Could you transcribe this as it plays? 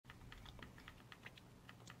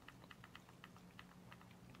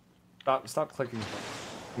Stop clicking.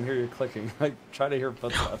 I can hear you clicking. Like, try to hear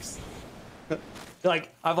footsteps. Like,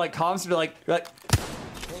 I've like constantly like.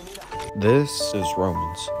 This is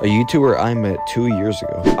Romans, a YouTuber I met 2 years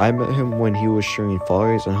ago. I met him when he was streaming Fall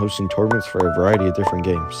Guys and hosting tournaments for a variety of different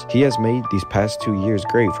games. He has made these past 2 years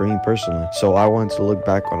great for me personally, so I wanted to look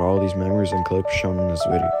back on all these memories and clips shown in this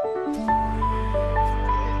video.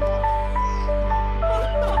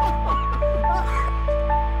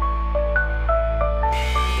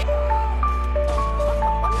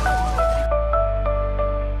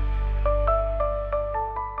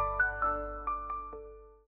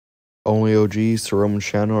 Only OGs to Roman's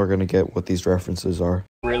channel are gonna get what these references are.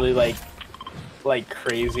 Really like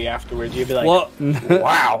crazy afterwards. You'd be like, Well,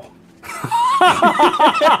 wow.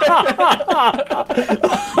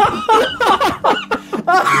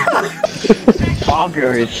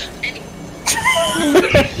 Bonkers.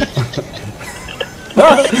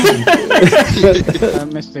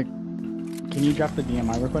 Mystic, can you drop the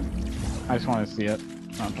DMI real quick? I just want to see it.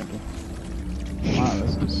 Oh, thank you. Wow,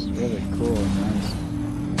 this is really cool and nice.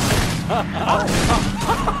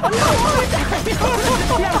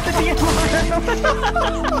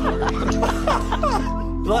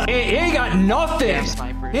 he ain't got nothing.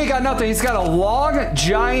 He ain't got nothing. He's got a long,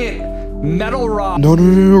 giant metal rod. No,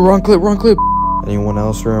 wrong clip. Anyone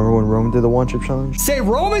else remember when Roman did the one-chip challenge? Say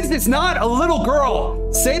Romans is not a little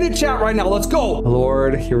girl. Say in the chat right now. Let's go.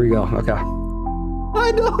 Lord, here we go. Okay.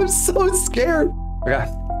 I know. I'm so scared. Okay.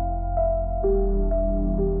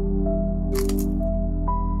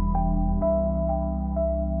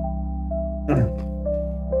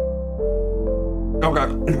 Okay.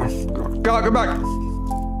 God, come back.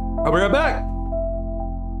 I'll be right back.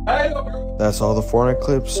 Hey, That's all the Fortnite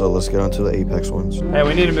clips, so let's get on to the Apex ones. hey,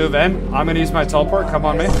 we need to move in. I'm gonna use my teleport. Come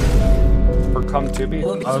on me. Or come to me. I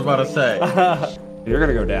was about to say. You're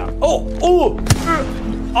gonna go down. Oh,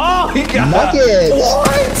 he got Nugget!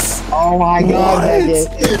 What? Oh my god, Nugget!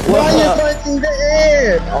 Why are you punching the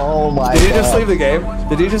air? Oh my god. Did he just leave the game?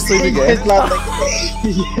 Did he just leave the He game? just left the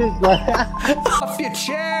game. He just left. Off your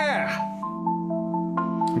chair!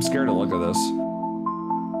 I'm scared to look at this.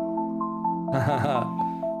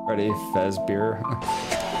 Ready, Fez beer.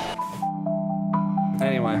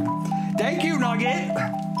 Anyway. Thank you, Nugget!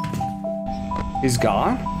 He's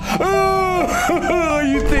gone? Oh,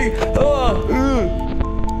 you think?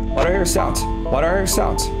 Why do I hear sounds? Why do I hear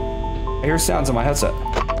sounds? I hear sounds on my headset.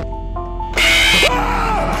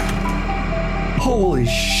 Ah! Holy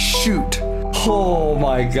shoot. Oh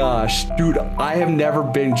my gosh. Dude, I have never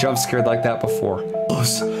been jump scared like that before.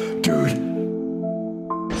 Dude.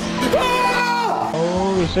 Ah!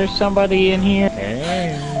 Oh, is there somebody in here?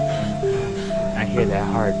 Hey. I hear that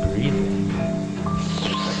hard breathing.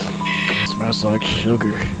 It smells like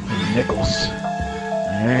sugar and nickels.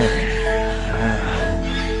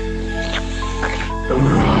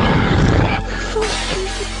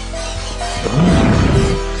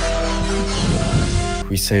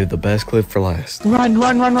 We saved the best clip for last. Run!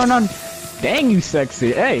 Dang, you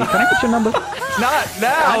sexy. Hey, can I get your number? Not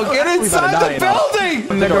now! Get inside the building!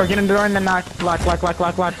 In the door, get in the door and then knock. Lock.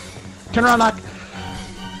 Turn around, lock.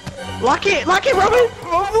 Lock it, Roman!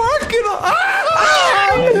 I'm working on.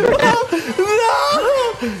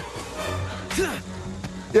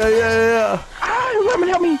 No! Yeah. Roman,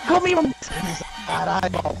 help me, Roman.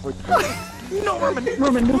 No, Roman,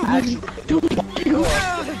 no.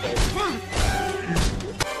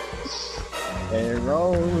 Hey,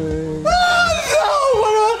 Roman. No!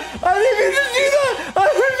 I didn't mean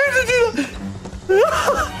to do that!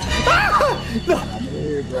 No. I'm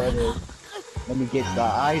here, brother. Let me get the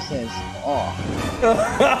ice and off.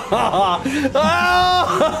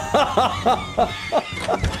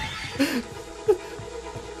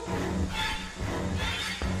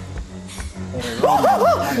 Hey, Roman, I'm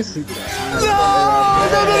trying to see the No!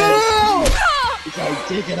 It's like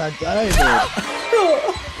taking a diamond.